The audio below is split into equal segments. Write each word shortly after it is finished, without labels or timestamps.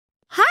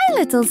Hi,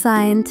 little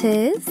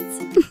scientists!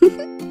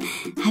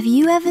 Have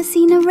you ever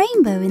seen a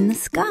rainbow in the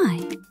sky?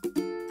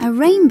 A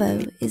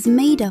rainbow is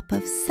made up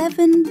of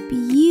 7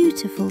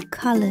 beautiful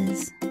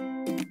colours.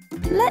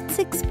 Let's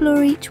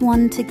explore each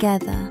one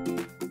together.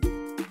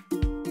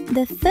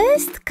 The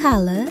first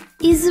colour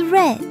is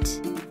red.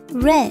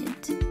 Red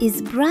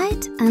is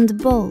bright and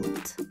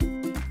bold.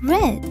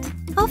 Red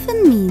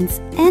often means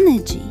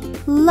energy,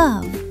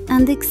 love,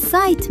 and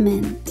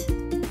excitement.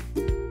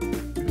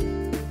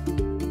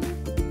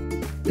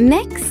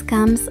 Next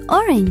comes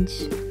orange.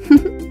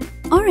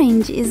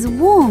 Orange is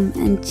warm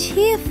and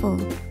cheerful,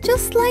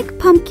 just like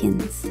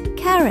pumpkins,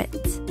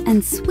 carrots,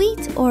 and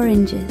sweet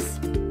oranges.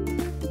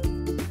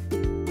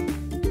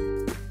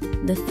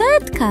 The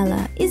third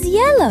color is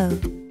yellow.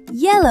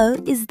 Yellow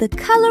is the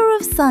color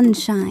of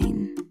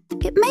sunshine.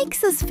 It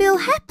makes us feel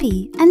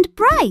happy and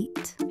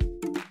bright.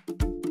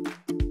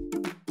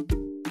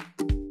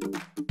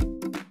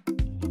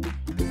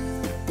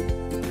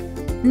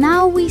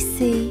 Now we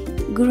see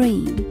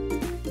green.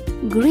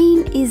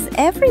 Green is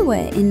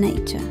everywhere in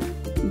nature.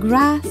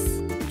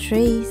 Grass,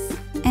 trees,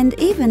 and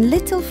even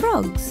little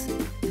frogs.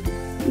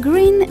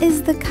 Green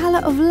is the color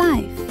of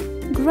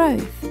life,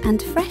 growth,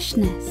 and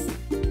freshness.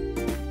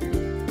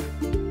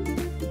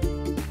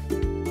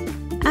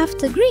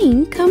 After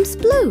green comes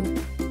blue.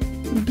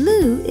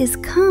 Blue is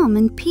calm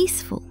and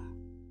peaceful,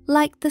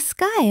 like the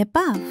sky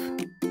above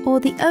or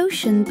the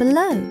ocean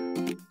below.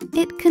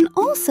 It can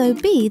also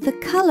be the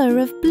color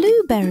of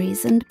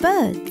blueberries and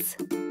birds.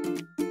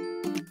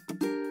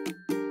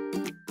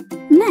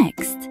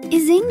 Next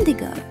is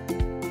indigo.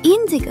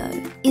 Indigo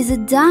is a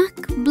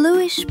dark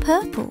bluish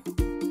purple.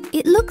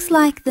 It looks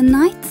like the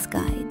night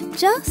sky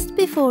just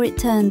before it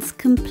turns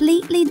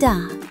completely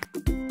dark.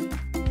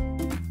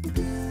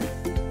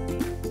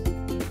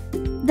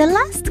 The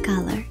last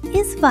color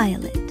is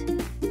violet.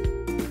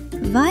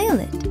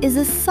 Violet is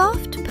a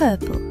soft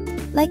purple,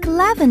 like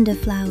lavender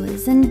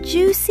flowers and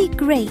juicy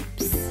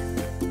grapes.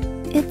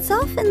 It's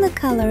often the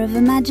color of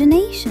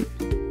imagination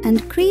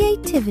and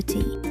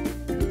creativity.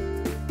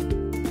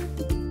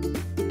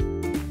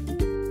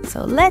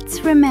 So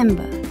let's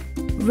remember: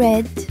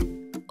 red,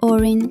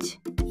 orange,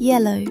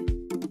 yellow,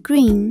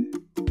 green,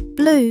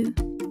 blue,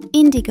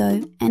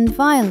 indigo, and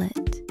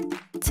violet.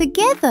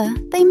 Together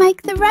they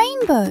make the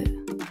rainbow,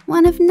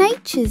 one of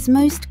nature's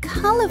most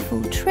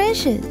colorful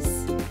treasures.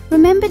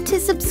 Remember to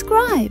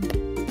subscribe